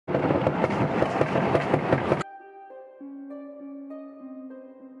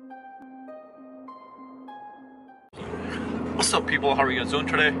What's up, people? How are you guys doing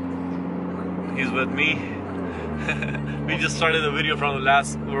today? He's with me. We just started the video from the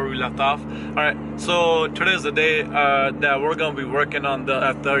last where we left off. Alright, so today is the day that we're gonna be working on the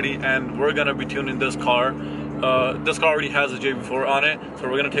F30 and we're gonna be tuning this car. This car already has a JB4 on it, so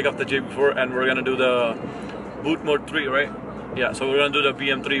we're gonna take off the JB4 and we're gonna do the boot mode 3, right? Yeah, so we're gonna do the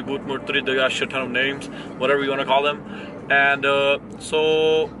BM3 boot mode 3. They got a shit ton of names, whatever you wanna call them. And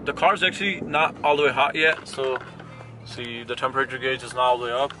so the car's actually not all the way hot yet, so see, the temperature gauge is not all the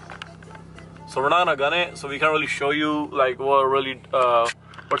way up. So we're not gonna gun it, so we can't really show you like what's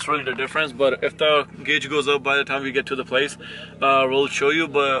really the difference. But if the gauge goes up by the time we get to the place, we'll show you.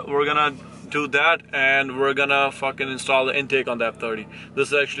 But we're gonna do that, and we're gonna fucking install the intake on the F30. This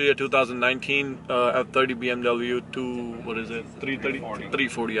is actually a 2019 F30 BMW what is it?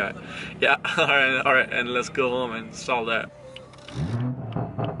 340. Yeah. All right, and let's go home and install that.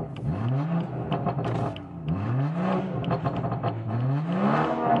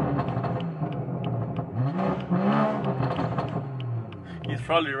 He's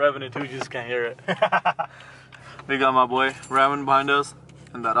probably revving it too, you just can't hear it. We got my boy revving behind us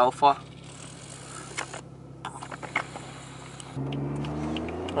in that Alpha.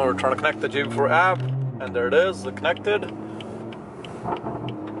 Oh, we're trying to connect the JB4 app, and there it is, it's connected.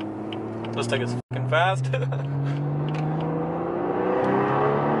 This thing is fucking fast. And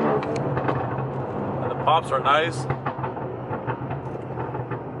the pops are nice.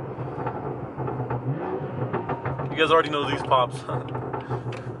 You guys already know these pops.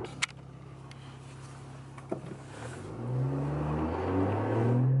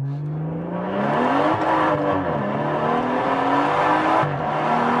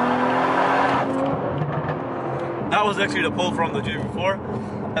 That was actually the pull from the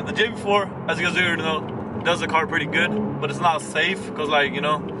JB4, and the JB4, as you guys already know, does the car pretty good, but it's not safe because, like, you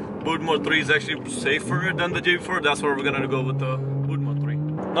know, boot mode 3 is actually safer than the JB4. That's why we're gonna go with the boot mode 3.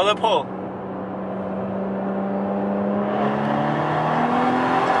 Another pull.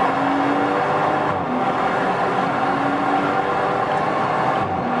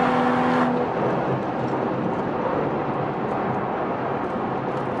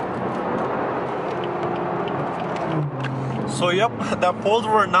 So yep, the poles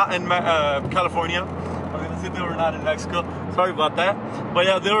were not in California. I was gonna say they were not in Mexico. Sorry about that. But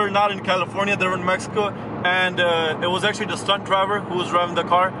yeah, they were not in California, they were in Mexico. And it was actually the stunt driver who was driving the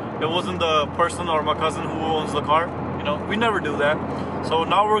car. It wasn't the person or my cousin who owns the car. You know, we never do that. So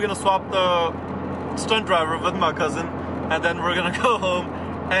now we're gonna swap the stunt driver with my cousin, and then we're gonna go home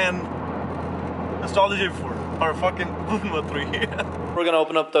and install the JB4 or fucking boot mode 3. We're gonna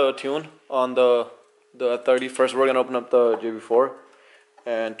open up the tune on the F30. First, we're gonna open up the JB4,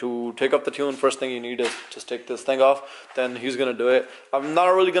 and to take up the tune, first thing you need is just take this thing off. Then he's gonna do it. I'm not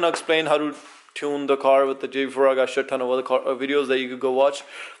really gonna explain how to tune the car with the JB4. I got a shit ton of other videos that you could go watch,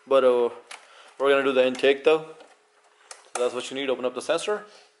 but we're gonna do the intake though. So that's what you need. Open up the sensor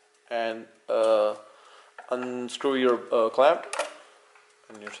and unscrew your clamp,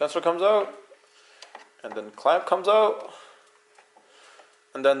 and your sensor comes out, and then clamp comes out,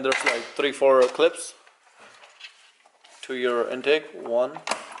 and then there's like 3-4 clips to your intake. 1,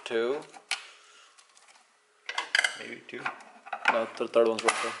 2, maybe 2. No, the third one's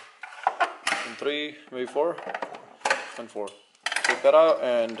right there. And 3, maybe 4, and 4. Take that out,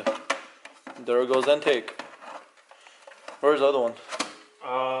 and there goes intake. Where's the other one?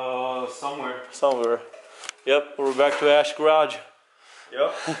 Somewhere. Yep, we're back to Ash Garage.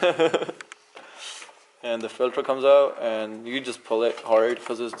 Yep. And the filter comes out, and you just pull it hard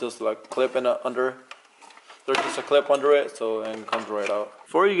because it's just like clipping under. There's just a clip under it, so and it comes right out.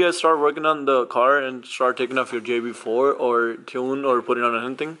 Before you guys start working on the car and start taking off your JB4 or tune or putting on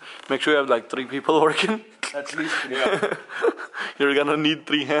anything, make sure you have like 3 people working. At least, yeah. You're gonna need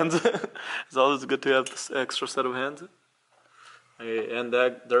 3 hands. It's always good to have this extra set of hands. Okay, and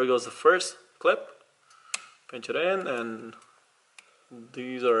there goes the first clip. Pinch it in, and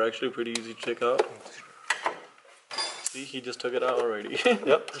these are actually pretty easy to take out. See, he just took it out already.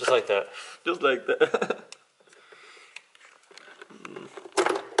 Yep, just like that. Just like that.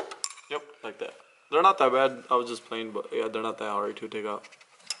 Yep, like that. They're not that bad. I was just playing, but yeah, they're not that hard to take out.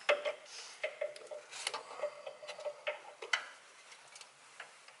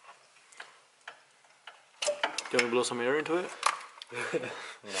 Can we blow some air into it?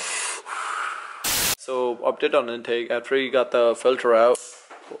 No. So update on intake. After you got the filter out,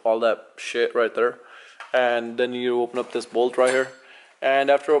 all that shit right there, and then you open up this bolt right here. And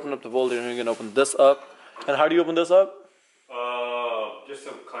after opening up the bolt, you're gonna open this up. And how do you open this up? Just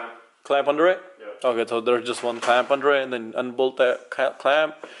a clamp. Clamp under it? Yeah. Okay, so there's just one clamp under it, and then unbolt that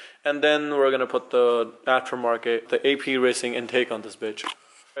clamp, And then we're gonna put the aftermarket, the AP racing intake on this bitch.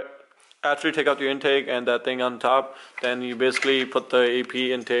 After you take out your intake and that thing on top, then you basically put the AP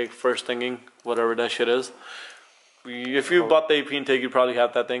intake first thinking, whatever that shit is. If you bought the AP intake, you probably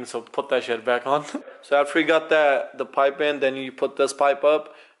have that thing, so put that shit back on. So after you got the pipe in, then you put this pipe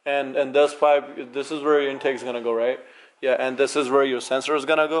up, and this pipe, this is where your intake is gonna go, right? Yeah, and this is where your sensor is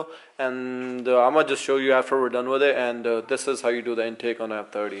gonna go, and I'm gonna just show you after we're done with it, and this is how you do the intake on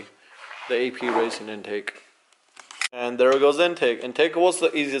F30, the AP racing intake. And there goes the intake. Intake was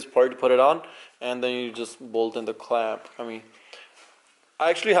the easiest part to put it on, and then you just bolt in the clamp. I mean, I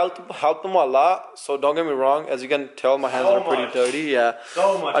actually helped them a lot, so don't get me wrong. As you can tell, my hands are pretty dirty. Yeah,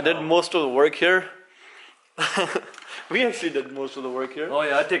 So much. I did most of the work here. We actually did most of the work here. Oh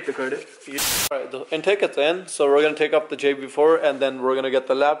yeah, I take the credit. Alright, the intake is in, so we're gonna take up the JB4, and then we're gonna get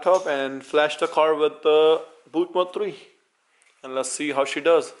the laptop and flash the car with the boot mode 3, and let's see how she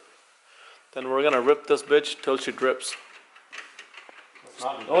does. Then we're gonna rip this bitch till she drips.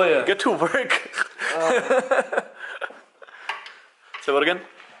 Oh yeah. Get to work. Say what again?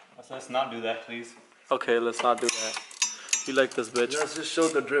 Let's not do that, please. Okay, let's not do that. You like this bitch. Let's just show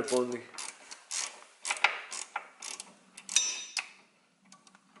the drip only.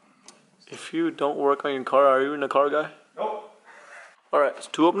 If you don't work on your car, are you in a car guy? Nope. Alright, so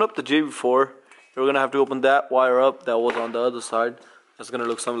to open up the JB4, you're gonna have to open that wire up that was on the other side. It's gonna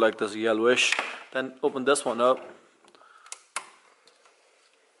look something like this, yellowish. Then open this one up.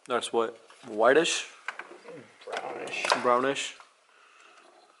 That's what? Whitish? Brownish. Brownish.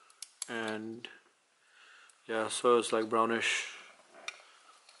 And yeah, so it's like brownish.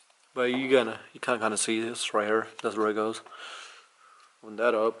 But you can kind of see this right here. That's where it goes. Open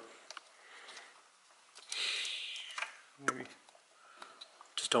that up. Maybe.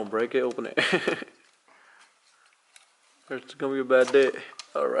 Just don't break it, open it. It's gonna be a bad day.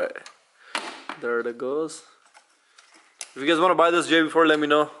 Alright. There it goes. If you guys want to buy this JB4, let me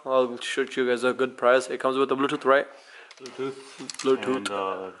know. I'll shoot you guys a good price. It comes with a Bluetooth, right? Bluetooth. And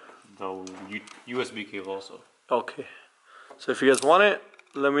the USB cable also. Okay. So if you guys want it,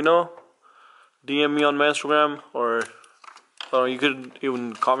 let me know. DM me on my Instagram, or you could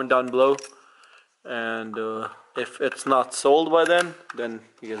even comment down below. And if it's not sold by then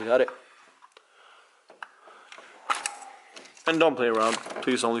you guys got it. And don't play around.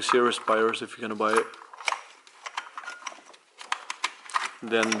 Please, only serious buyers if you're gonna buy it.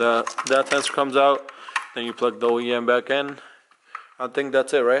 Then that sensor comes out. Then you plug the OEM back in. I think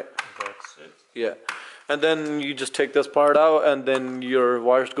that's it, right? That's it. Yeah. And then you just take this part out, and then your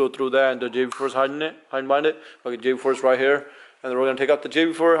wires go through that, and the JB4 is hiding behind it. Okay, JB4 is right here. And then we're gonna take out the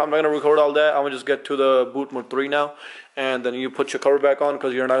JB4. I'm not gonna record all that. I'm gonna just get to the boot mode 3 now. And then you put your cover back on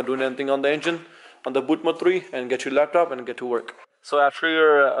because you're not doing anything on the engine, on the boot mode 3, and get your laptop and get to work. So after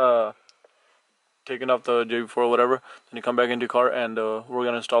you're taking off the JB4 or whatever, then you come back into your car, and we're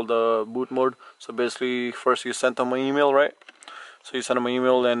gonna install the boot mode. So basically, first you send them an email, right? So you send them an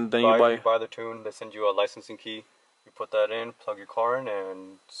email, and then you buy the tune. They send you a licensing key. You put that in, plug your car in,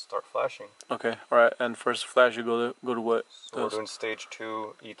 and start flashing. Okay, all right. And first flash, you go to what? So we're doing stage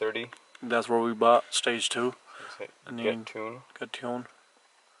 2 E30. That's where we bought stage 2. And get tune. Get tune.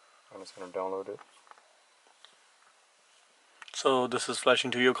 I'm just gonna download it. So this is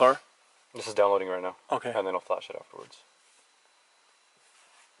flashing to your car. This is downloading right now. Okay. And then I'll flash it afterwards.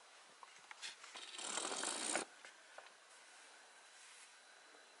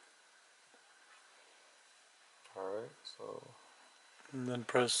 Alright, so... And then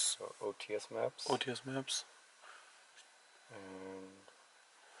press OTS maps. OTS maps. And...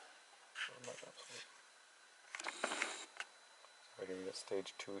 I can get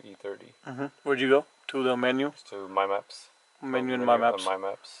stage 2 E30. Where'd you go? To the menu? To My Maps. Menu in My Maps. My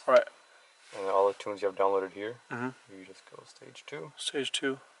Maps. Alright. And all the tunes you have downloaded here. Mm-hmm. You just go stage 2. Stage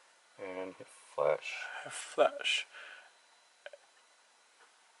 2. And hit flash. Flash.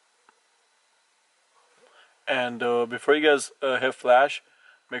 And before you guys hit flash,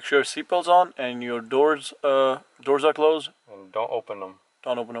 make sure your seatbelt's on and your doors are closed. And don't open them.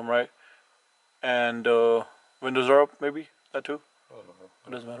 Don't open them, right? And windows are up, maybe? That too?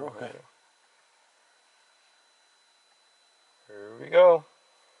 It doesn't matter, okay. Here we go.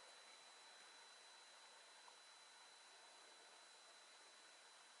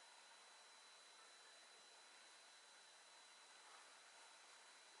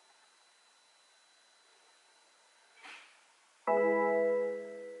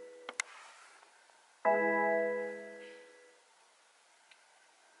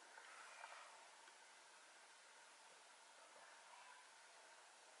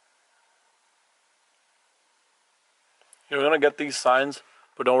 You're gonna get these signs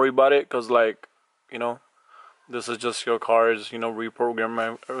but don't worry about it, because like, you know, this is just your car is, you know,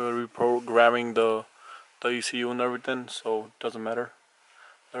 reprogramming the ECU and everything, so it doesn't matter.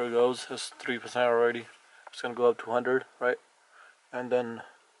 There it goes. It's 3% already. It's gonna go up to 100, right? And then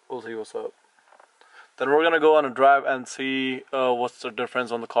we'll see what's up. Then we're gonna go on a drive and see what's the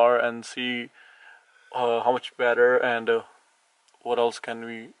difference on the car, and see how much better, and what else can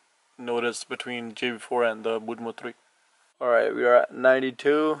we notice between JB4 and the BM3. Alright, we are at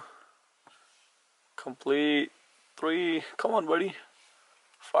 92. Complete. 3. Come on, buddy.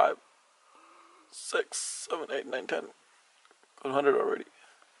 5, 6, 7, 8, 9, 10. Go to 100 already.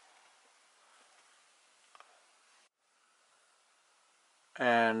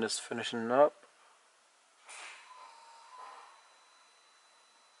 And it's finishing up.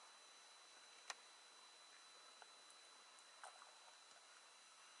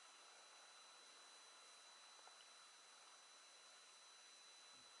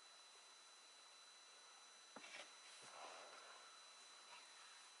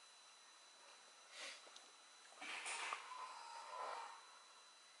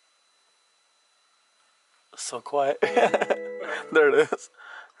 So quiet. There it is.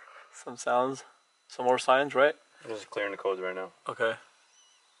 Some sounds. Some more signs, right? I'm just clearing the codes right now. Okay.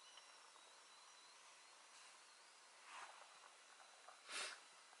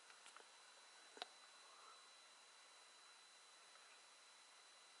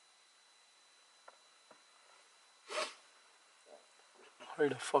 Hurry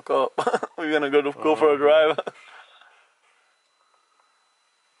the fuck up. We're gonna go for a drive.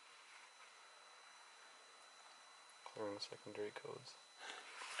 Clearing secondary codes.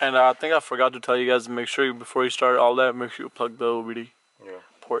 And I think I forgot to tell you guys, make sure before you start all that, make sure you plug the OBD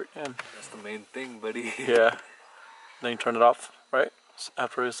port in. That's the main thing, buddy. Yeah. Then you turn it off, right?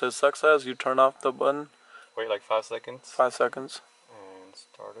 After it says success, you turn off the button. Wait like 5 seconds. 5 seconds. And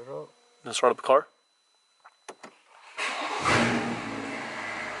start it up. Then start up the car.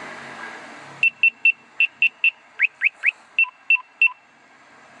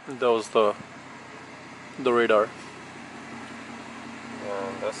 That was the radar.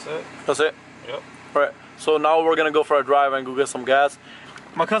 And that's it. That's it? Yep. Alright, so now we're gonna go for a drive and go get some gas.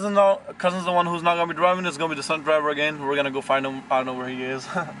 My cousin's the one who's not gonna be driving. It's gonna be the stunt driver again. We're gonna go find him. I don't know where he is.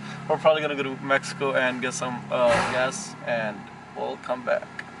 We're probably gonna go to Mexico and get some gas, and we'll come back.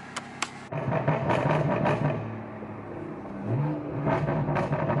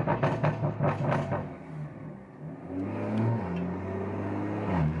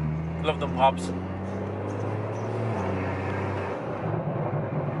 Love them pops.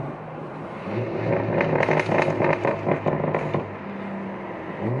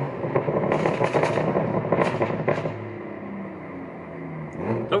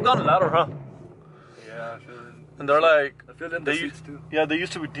 They've gotten louder, huh? Yeah, I feel it. And they're like, I feel it in the seats too. yeah, they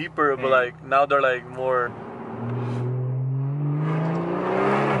used to be deeper, but like now they're like more.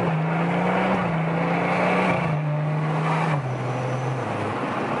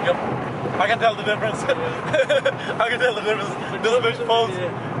 Yep, I can tell the difference. I can tell the difference. This bitch folds.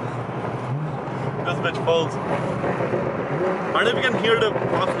 This bitch folds. I don't know if you can hear the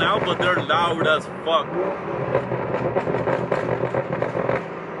pops now, but they're loud as fuck.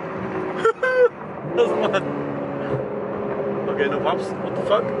 That's fun. Okay, no pops. What the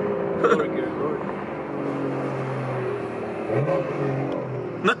fuck? Lower gear, lower gear.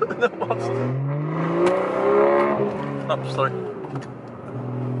 No pops. Oh, sorry.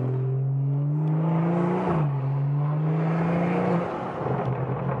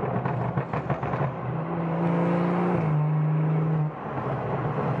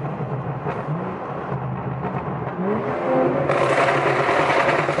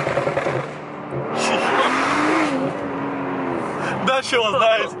 That shit was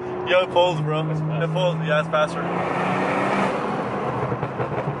nice. Yo, it pulls, bro. It pulls. Yeah, it's faster.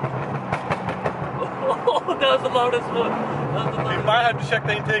 Oh, that was the loudest one. That was the We loudest. might have to check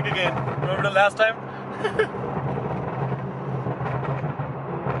the intake again. Remember the last time?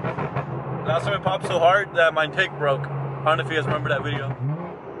 Last time it popped so hard that my intake broke. I don't know if you guys remember that video.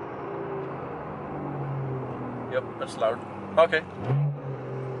 Yep, that's loud. Okay.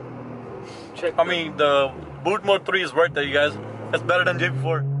 Check. I mean, the BM3 is worth it, you guys. It's better than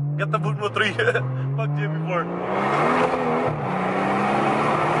JB4. Get the BM3. Fuck JB4.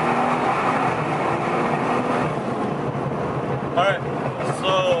 Alright,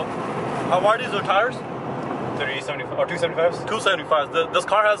 so how wide is your tires? 375 or 275s? 275s. This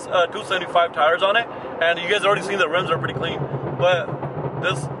car has 275 tires on it, and you guys already seen the rims are pretty clean. But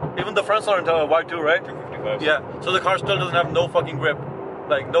this, even the fronts aren't wide too, right? 255s. Yeah, so the car still doesn't have no fucking grip.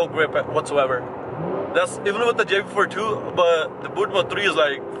 Like, no grip whatsoever. That's even with the JB4 too, but the BM3 is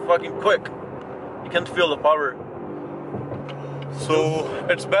like fucking quick. You can't feel the power. So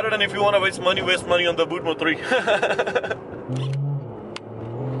it's better than if you want to waste money on the BM3.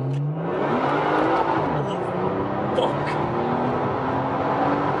 Fuck.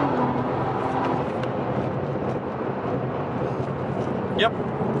 Yep.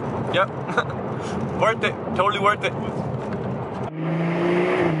 Worth it. Totally worth it.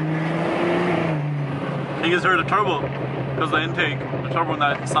 You guys heard the turbo, because the intake, the turbo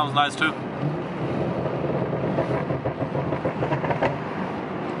sounds nice too.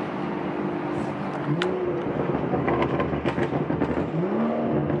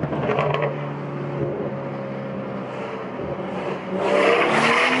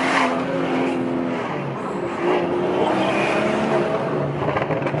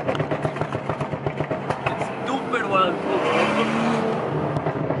 Stupid one.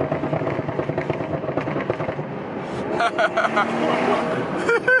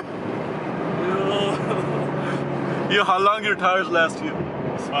 Yo, how long your tires last you?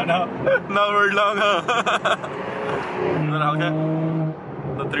 Find out. Not very long, huh? Is that okay?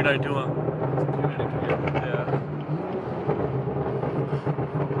 The 392 one. Yeah.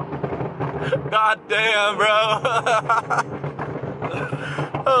 God damn, bro.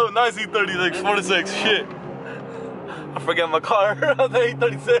 Oh, nice E36, 46. Shit. I forget my car on the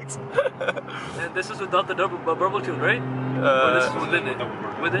E36. And this is without the bubble tube, right? Or this is within it?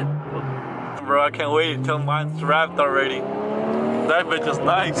 With it? Bro, I can't wait until mine's wrapped already. That bitch is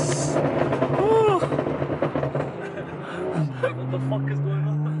nice. Woo. Like, what the fuck is going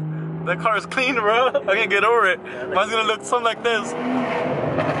on? That car is clean, bro. I can't get over it. Mine's gonna look something like this.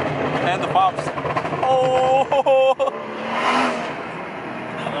 And the pops. Oh!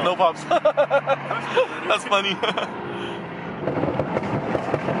 No pops. That's funny.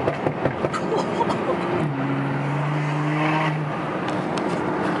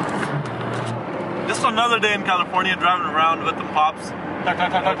 Just another day in California driving around with the pops.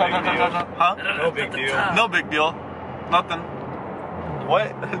 Huh? No big deal. No big deal. Nothing.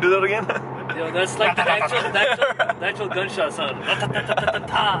 What? Do that again? Yo, that's like the actual gunshot sound.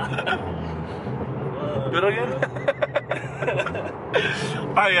 Do it again?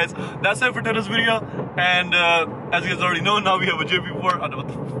 Alright guys, that's it for today's video. And as you guys already know, now we have a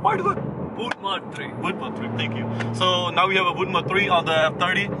JB4. Why do I? BM3, thank you. So now we have a BM3 on the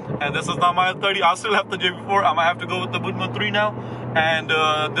F30, and this is not my F30. I still have the JB4. I might have to go with the BM3 now. And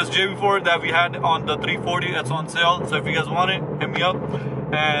this JB4 that we had on the 340, it's on sale. So if you guys want it, hit me up,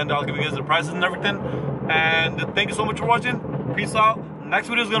 and I'll give you guys the prices and everything. And thank you so much for watching. Peace out. Next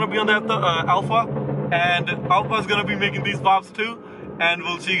video is gonna be on the Alpha, and Alpha is gonna be making these pops too. And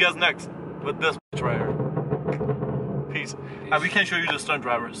we'll see you guys next with this right here. Peace. We can't show you the stunt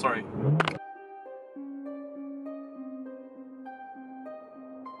driver, sorry.